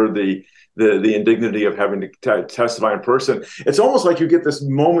be spared the indignity of having to testify in person. It's almost like you get this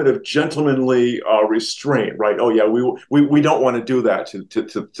moment of gentlemanly restraint, right? Oh yeah, we don't want to do that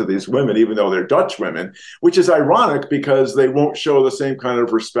to these women, even though they're Dutch women, which is ironic because they won't show the same kind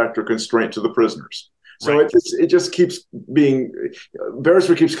of respect or constraint to the prisoners. So Right. it just keeps being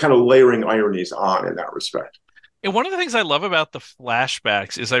Beresford keeps kind of layering ironies on in that respect. And one of the things I love about the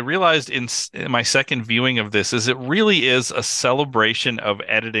flashbacks is I realized in my second viewing of this is it really is a celebration of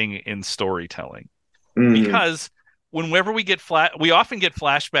editing in storytelling. Mm. Because whenever we often get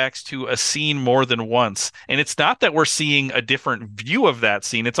flashbacks to a scene more than once, and it's not that we're seeing a different view of that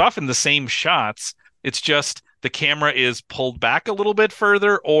scene. It's often the same shots. It's just the camera is pulled back a little bit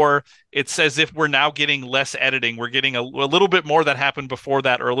further, or it's as if we're now getting less editing. We're getting a little bit more that happened before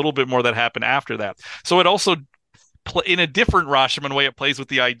that, or a little bit more that happened after that. So it also in a different Rashomon way, it plays with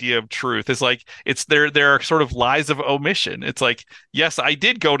the idea of truth. It's like there are sort of lies of omission. It's like, yes, I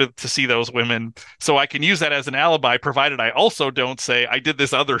did go to see those women, so I can use that as an alibi, provided I also don't say I did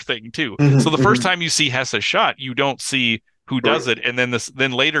this other thing too. So Mm-hmm, the first mm-hmm. time you see Hessa shot, you don't see who Right. does it, and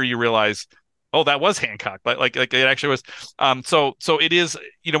then later you realize, oh, that was Hancock. Like it actually was. So it is.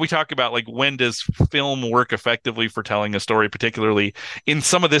 We talk about, like, when does film work effectively for telling a story, particularly in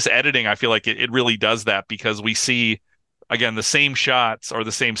some of this editing. I feel like it really does that because we see, again, the same shots or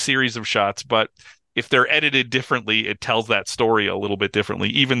the same series of shots, but if they're edited differently, it tells that story a little bit differently,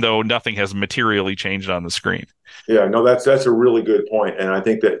 even though nothing has materially changed on the screen. Yeah, no, that's a really good point, and I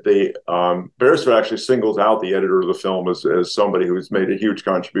think that the Beresford actually singles out the editor of the film as somebody who's made a huge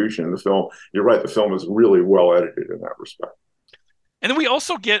contribution in the film. You're right; the film is really well edited in that respect. And then we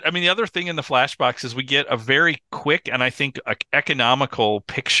also get, I mean, the other thing in the flashbacks is we get a very quick and I think economical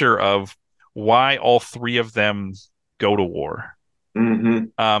picture of why all three of them go to war. Mm-hmm.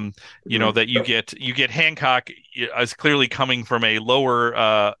 Um, Mm-hmm. that you get Hancock as clearly coming from a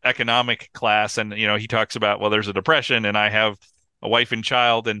lower economic class, and he talks about, well, there's a depression, and I have a wife and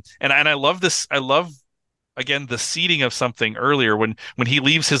child, and I love this. I love again the seeding of something earlier when he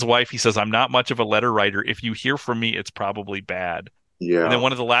leaves his wife. He says, "I'm not much of a letter writer. If you hear from me, it's probably bad." And then Yeah,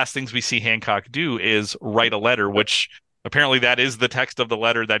 one of the last things we see Hancock do is write a letter, which apparently that is the text of the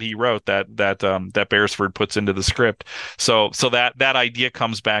letter that he wrote that Beresford puts into the script. So that idea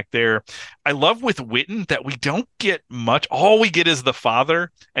comes back there. I love with Witten that we don't get much. All we get is the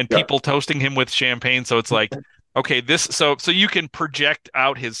father and yeah. people toasting him with champagne. So it's like, okay, this so you can project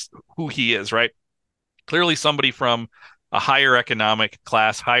out his who he is, right? Clearly somebody from a higher economic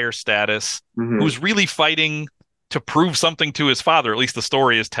class, higher status, Mm-hmm. who's really fighting to prove something to his father. At least the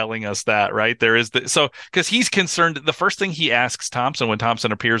story is telling us that, right? There is so because he's concerned. The first thing he asks Thompson when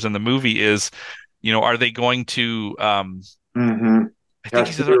Thompson appears in the movie is, are they going to Mm-hmm. I think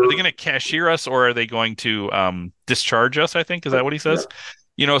he says, are they Cashier. going to cashier us or are they going to discharge us? I think is that what he Yeah,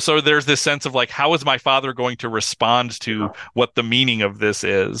 says? So there's this sense of like, how is my father going to respond to yeah, what the meaning of this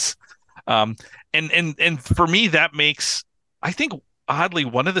is? Um, and for me, that makes, I think, oddly,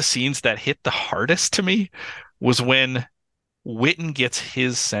 one of the scenes that hit the hardest to me was when Witten gets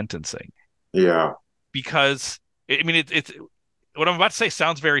his sentencing yeah. because I mean it's what I'm about to say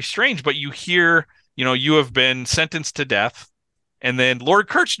sounds very strange, but you hear, you have been sentenced to death. And then Lord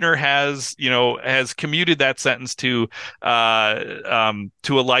Kirchner has commuted that sentence to a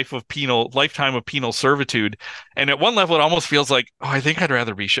lifetime of penal servitude. And at one level, it almost feels like, oh, I think I'd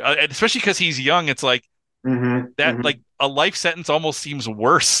rather be, especially because he's young. It's like Mm-hmm. that, Mm-hmm. like a life sentence almost seems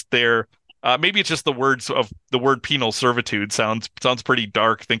worse there. Maybe it's just the word penal servitude sounds pretty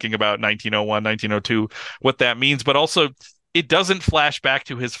dark thinking about 1901, 1902, what that means. But also, it doesn't flash back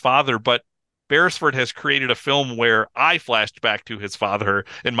to his father, but Beresford has created a film where I flashed back to his father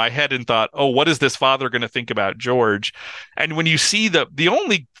in my head and thought, oh, what is this father going to think about George? And when you see the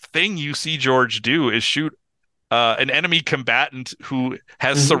only thing you see George do is shoot an enemy combatant who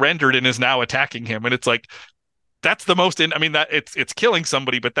has Mm-hmm. surrendered and is now attacking him, and it's like that's the most I mean that it's killing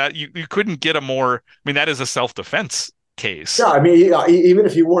somebody, but that you couldn't get a more, I mean, that is a self-defense Yeah, case. I mean, even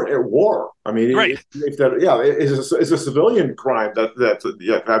if you weren't at war, I mean, Right. if that, yeah, it's a civilian crime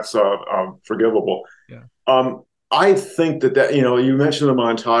that's forgivable. Yeah. I think that you mentioned the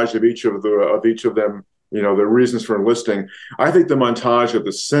montage of each of them, the reasons for enlisting. I think the montage of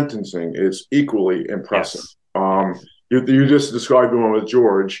the sentencing is equally impressive. Yes. Um, Yes. you just described the one with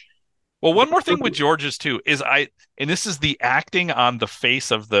George. Well, one more thing with George's too is and this is the acting on the face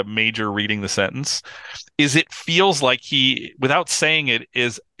of the major reading the sentence, is it feels like he, without saying it,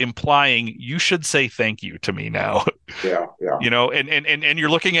 is implying you should say thank you to me now. Yeah, yeah. And you're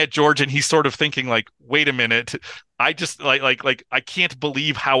looking at George and he's sort of thinking like, wait a minute, I just like I can't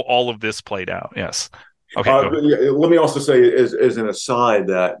believe how all of this played out. Yes. Okay, go ahead. Yeah, let me also say, as an aside,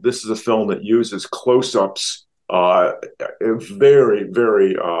 that this is a film that uses close-ups very,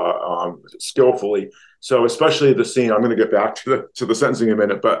 very skillfully. So, especially the scene, I'm going to get back to the sentencing in a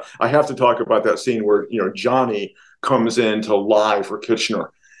minute, but I have to talk about that scene where Johnny comes in to lie for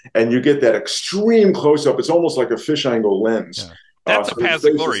Kitchener, and you get that extreme close-up. It's almost like a fish angle lens. Yeah. That's a So his Paz of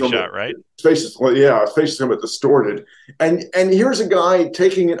face is Glory somewhat, shot, right? his face is somewhat distorted, and here's a guy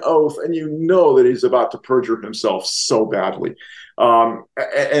taking an oath, and you know that he's about to perjure himself so badly.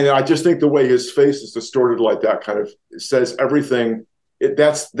 And I just think the way his face is distorted like that kind of says everything.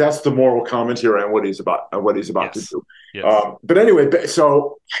 That's the moral commentary on what he's about to Yes. do. Yes. But anyway,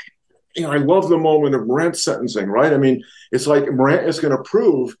 so I love the moment of Morant's sentencing, right? I mean, it's like Morant is going to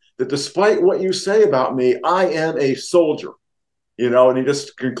prove that despite what you say about me, I am a soldier. And he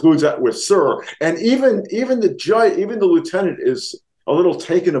just concludes that with "sir." And even the judge, even the lieutenant, is a little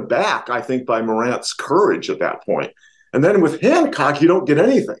taken aback, I think, by Morant's courage at that point. And then with Hancock, you don't get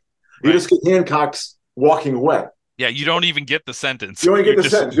anything. You Right. just get Hancock's walking away. Yeah, you don't even get the sentence. You only get You the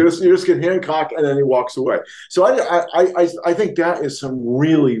just sentence. You just get Hancock, and then he walks away. So I think that is some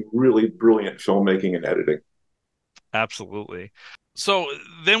really, really brilliant filmmaking and editing. absolutely. So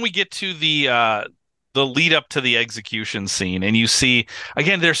then we get to the lead up to the execution scene, and you see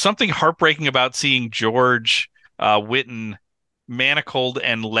again, there's something heartbreaking about seeing George Witten manacled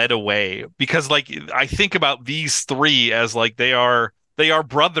and led away, because like I think about these three as like they are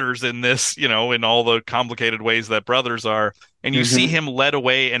brothers in this, in all the complicated ways that brothers are. And you see Hmm. him led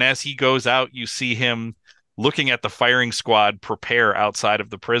away, and as he goes out, you see him looking at the firing squad prepare outside of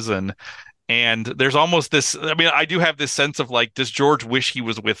the prison. And there's almost this, I mean, I do have this sense of like, does George wish he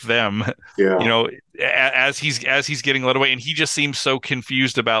was with them? You Yeah. know, as he's getting led away, and he just seems so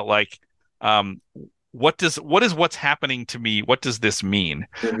confused about like, um, what's happening to me? What does this mean?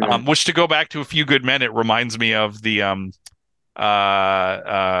 Hmm. Which, to go back to A Few Good Men, it reminds me of the I'm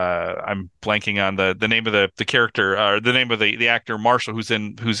blanking on the name of the character, or the name of the actor Marshall, who's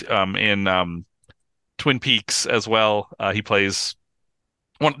in Twin Peaks as well. He plays,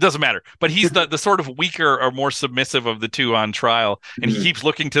 well, it doesn't matter, but he's the sort of weaker or more submissive of the two on trial, and he keeps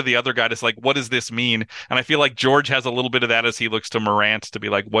looking to the other guy to like, what does this mean? And I feel like George has a little bit of that as he looks to Morant to be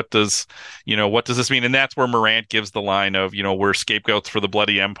like, what does this mean? And that's where Morant gives the line of, we're scapegoats for the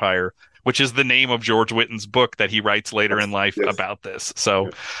bloody empire, which is the name of George Witten's book that he writes later in Yes. life Yes. about this. So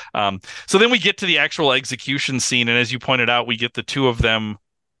then we get to the actual execution scene, and as you pointed out, we get the two of them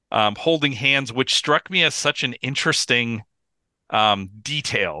holding hands, which struck me as such an interesting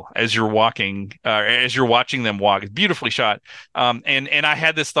detail as you're watching them walk. It's beautifully shot. And I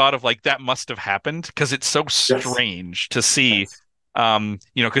had this thought of like, that must have happened because it's so Yes. strange to see. Yes.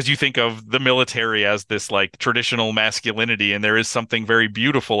 Because you think of the military as this like traditional masculinity, and there is something very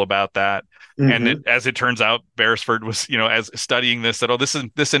beautiful about that. And Hmm. as it turns out, Beresford was, as studying this, that, oh,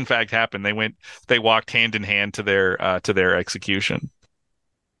 this in fact happened. They walked hand in hand to their execution.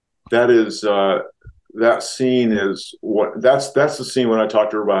 That is that scene is that's the scene when I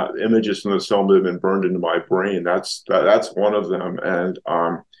talked to her about images from the film that have been burned into my brain. That's one of them.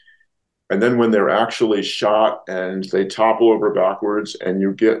 And then when they're actually shot and they topple over backwards and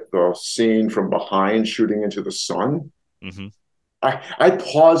you get the scene from behind shooting into the sun. Hmm. I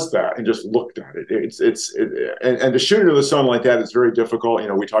paused that and just looked at it. And to shoot into the sun like that is very difficult.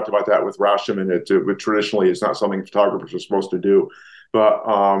 We talked about that with Rashomon. But traditionally, it's not something photographers are supposed to do. But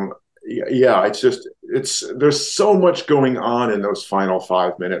yeah, it's there's so much going on in those final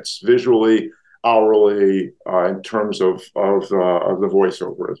 5 minutes, visually, hourly, in terms of the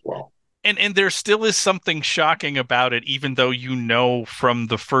voiceover as well. And there still is something shocking about it, even though from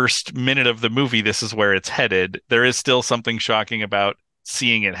the first minute of the movie this is where it's headed. There is still something shocking about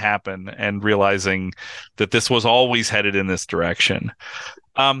seeing it happen and realizing that this was always headed in this direction.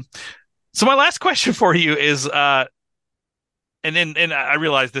 Um, so my last question for you is, and I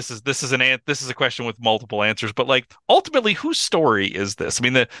realize this is a question with multiple answers, but like, ultimately, whose story is this? I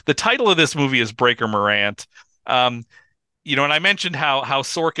mean, the title of this movie is Breaker Morant. Um, and I mentioned how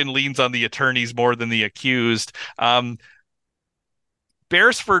Sorkin leans on the attorneys more than the accused.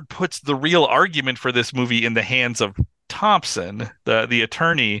 Beresford puts the real argument for this movie in the hands of Thompson, the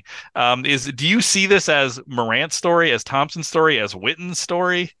attorney. Do you see this as Morant's story, as Thompson's story, as Witten's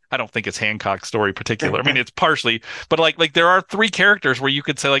story? I don't think it's Hancock's story particular. I mean, it's partially, but like there are three characters where you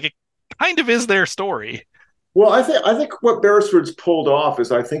could say like it kind of is their story. Well, I think what Beresford's pulled off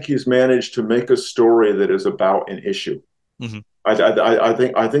is I think he's managed to make a story that is about an issue. Hmm. I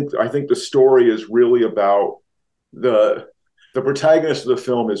think the story is really about the the protagonist of the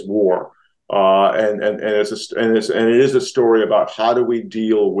film is war, and it is a story about how do we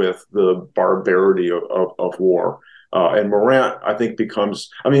deal with the barbarity of war. And Morant, I think, becomes.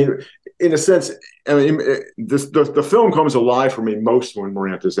 I mean, in a sense, I mean, the film comes alive for me most when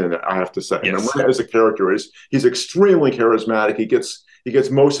Morant is in it. I have to say, I mean, Yes, Morant as a character he's extremely charismatic. He gets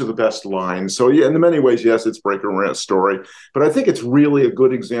most of the best lines. So yeah, in many ways, yes, it's Breaker Morant's story, but I think it's really a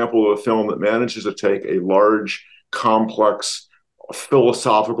good example of a film that manages to take a large, complex,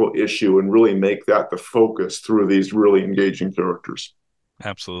 philosophical issue and really make that the focus through these really engaging characters.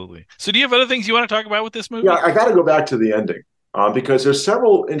 absolutely. So do you have other things you want to talk about with this Yeah, movie? I got to go back to the ending because there's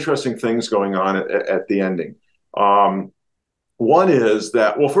several interesting things going on at the ending. Um, One is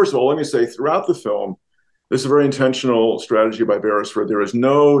that, well, first of all, let me say throughout the film, this is a very intentional strategy by Beresford. There is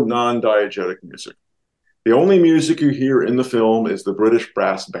no non-diegetic music. The only music you hear in the film is the British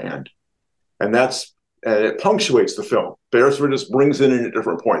brass band, and it punctuates the film. Beresford just brings it in at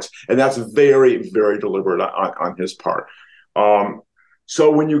different points, and that's very, very deliberate on his part. Um,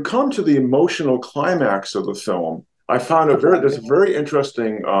 so when you come to the emotional climax of the film, there's a very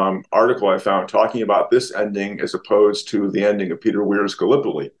interesting article I found talking about this ending as opposed to the ending of Peter Weir's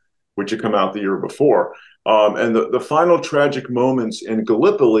Gallipoli, which had come out the year before. And the final tragic moments in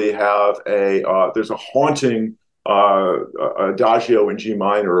Gallipoli have there's a haunting adagio in G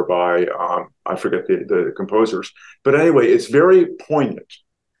minor by I forget the composers, but anyway, it's very poignant.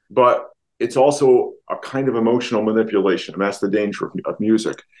 But it's also a kind of emotional manipulation. And that's the danger of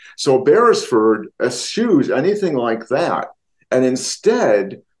music. So Beresford eschews anything like that. And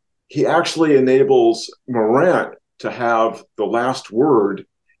instead, he actually enables Morant to have the last word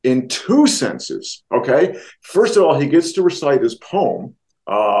in two senses. Okay. First of all, he gets to recite his poem.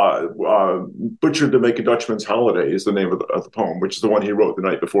 Butchered to Make a Dutchman's Holiday is the name of the poem, which is the one he wrote the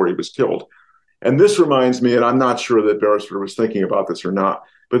night before he was killed. And this reminds me, and I'm not sure that Beresford was thinking about this or not,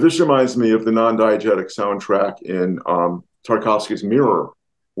 but this reminds me of the non-diegetic soundtrack in Tarkovsky's Mirror,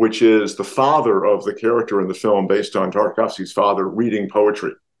 which is the father of the character in the film based on Tarkovsky's father reading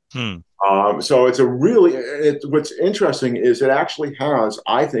poetry. Hmm. So it's a really, what's interesting is it actually has,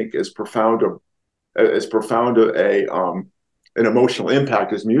 I think, as profound an emotional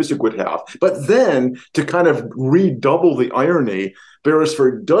impact as music would have. But then to kind of redouble the irony,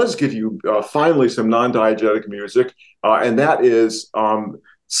 Beresford does give you finally some non-diegetic music, and that is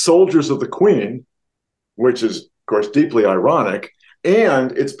Soldiers of the Queen, which is, of course, deeply ironic,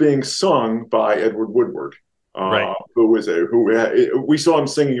 and it's being sung by Edward Woodward. Right. Who we saw him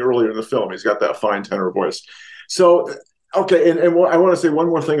singing earlier in the film. He's got that fine tenor voice. So, okay, and I want to say one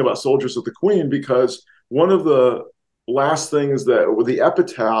more thing about Soldiers of the Queen, because one of the last things that the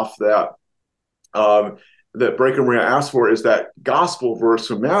epitaph that Breaker Maria asked for is that gospel verse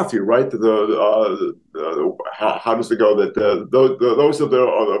from Matthew, right? How does it go? That those of their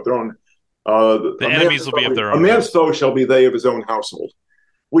own, The enemies will be of their a own man's house. foe shall be they of his own household,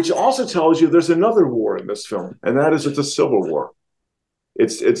 which also tells you there's another war in this film, and that is it's a civil war.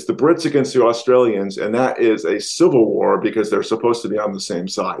 It's the Brits against the Australians, and that is a civil war because they're supposed to be on the same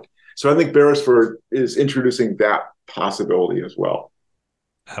side. So I think Beresford is introducing that possibility as well.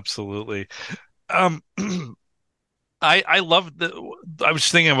 Absolutely. Um, I love the. I was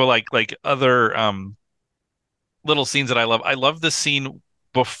thinking about like other little scenes that I love. I love the scene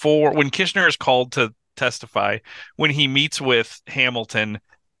before when Kitchener is called to testify, when he meets with Hamilton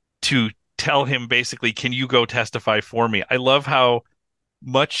to tell him basically, can you go testify for me? I love how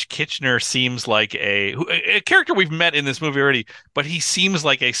much Kitchener seems like a character we've met in this movie already, but he seems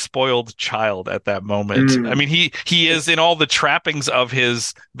like a spoiled child at that moment. I Mm. mean, he is in all the trappings of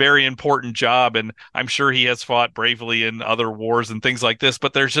his very important job, and I'm sure he has fought bravely in other wars and things like this.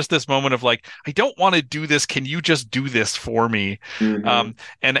 But there's just this moment of like, I don't want to do this. Can you just do this for me? Mm-hmm.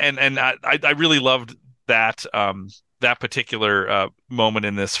 And I really loved that that particular moment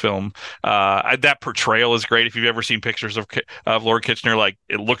in this film. That portrayal is great. If you've ever seen pictures of Lord Kitchener, like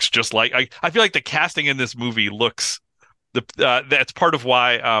it looks just like I feel like the casting in this movie looks that's part of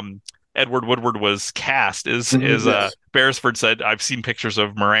why Edward Woodward was cast is Mm-hmm. Yes. Beresford said I've seen pictures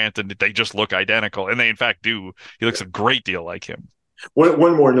of Morant and they just look identical, and they in fact do. He looks a great deal like him.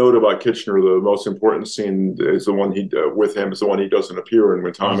 One more note about Kitchener: the most important scene is the one he with him is the one he doesn't appear in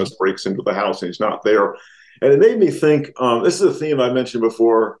when Mhm. Thomas breaks into the house and he's not there, and it made me think. This is a theme I mentioned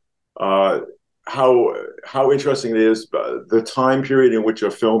before. Uh, how interesting it is the time period in which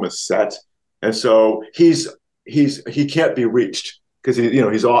a film is set, and so he can't be reached because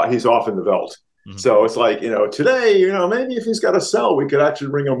he's off in the veldt. Mhm. So it's like today maybe if he's got a cell we could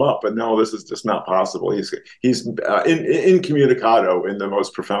actually ring him up, but no, this is just not possible. He's incommunicado in the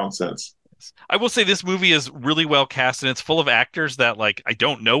most profound sense. I will say this movie is really well cast and it's full of actors that like I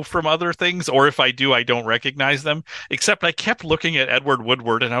don't know from other things, or if I do, I don't recognize them. Except I kept looking at Edward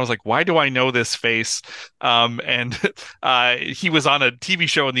Woodward and I was like, why do I know this face? And he was on a TV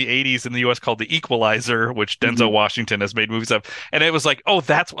show in the '80s in the US called The Equalizer, which Denzel Mm-hmm. Washington has made movies of. And it was like, oh,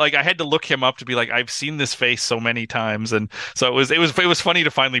 that's like I had to look him up to be like, I've seen this face so many times, and so it was funny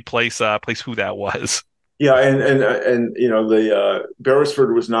to finally place who that was. Yeah, and the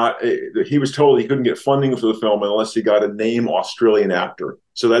Beresford was not. He was told he couldn't get funding for the film unless he got a name Australian actor.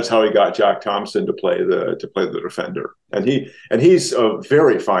 So that's how he got Jack Thompson to play the defender. And he's a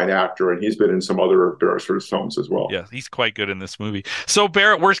very fine actor, and he's been in some other Beresford films as well. Yeah, he's quite good in this movie. So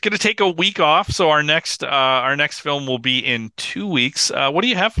Barrett, we're going to take a week off. So our next film will be in 2 weeks. What do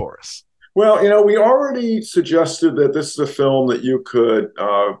you have for us? Well, we already suggested that this is a film that you could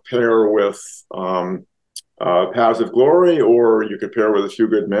pair with Paths of Glory, or you could pair with A Few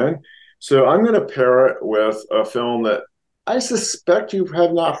Good Men. So I'm going to pair it with a film that I suspect you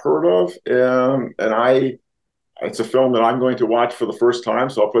have not heard of, and it's a film that I'm going to watch for the first time,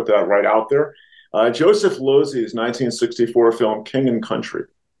 so I'll put that right out there. Joseph Losey's 1964 film King and Country,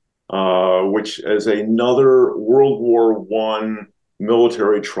 which is another World War One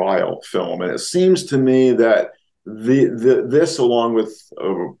military trial film, and it seems to me that this, along with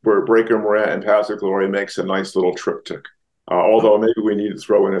Breaker Morant and Paths of Glory, makes a nice little triptych. Oh, Although maybe we need to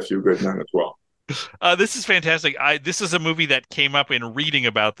throw in A Few Good Men as well. This is fantastic. This is a movie that came up in reading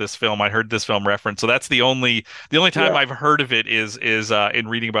about this film. I heard this film referenced, so that's the only time Yeah. I've heard of it is in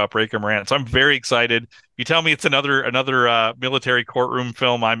reading about Breaker Morant. So I'm very excited. You tell me it's another military courtroom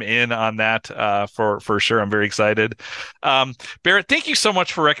film. I'm in on that for sure. I'm very excited. Um, Barrett, thank you so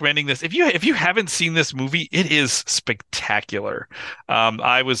much for recommending this. If you haven't seen this movie, it is spectacular.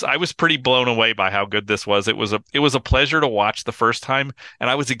 I was pretty blown away by how good this was. It was a pleasure to watch the first time, and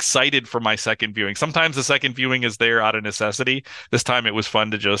I was excited for my second viewing. Sometimes the second viewing is there out of necessity. This time it was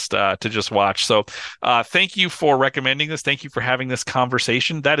fun to just watch. So, thank you for recommending this. Thank you for having this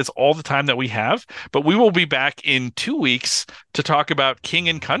conversation. That is all the time that we have, but we will be back in 2 weeks to talk about King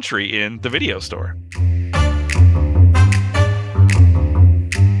and Country in the video store.